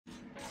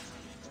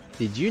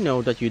Did you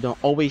know that you don't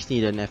always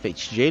need an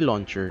FHJ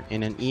launcher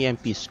and an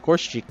EMP score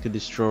streak to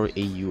destroy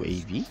a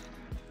UAV?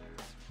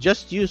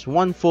 Just use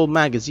one full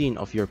magazine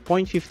of your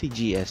 .50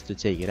 GS to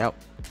take it out.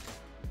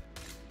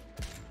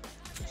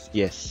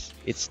 Yes,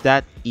 it's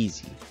that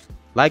easy.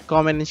 Like,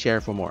 comment, and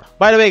share for more.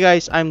 By the way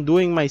guys, I'm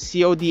doing my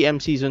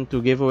Codm Season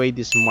 2 giveaway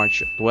this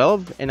March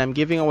 12 and I'm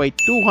giving away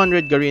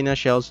 200 Garena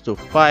shells to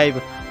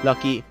 5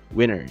 lucky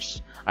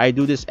winners. I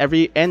do this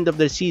every end of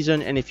the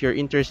season, and if you're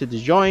interested to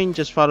join,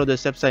 just follow the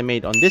steps I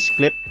made on this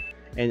clip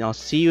and I'll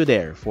see you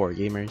there,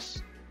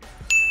 4gamers.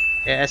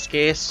 SK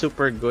is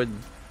super good,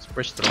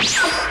 super strong.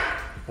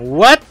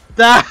 What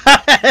the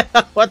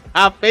hell? What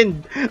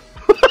happened?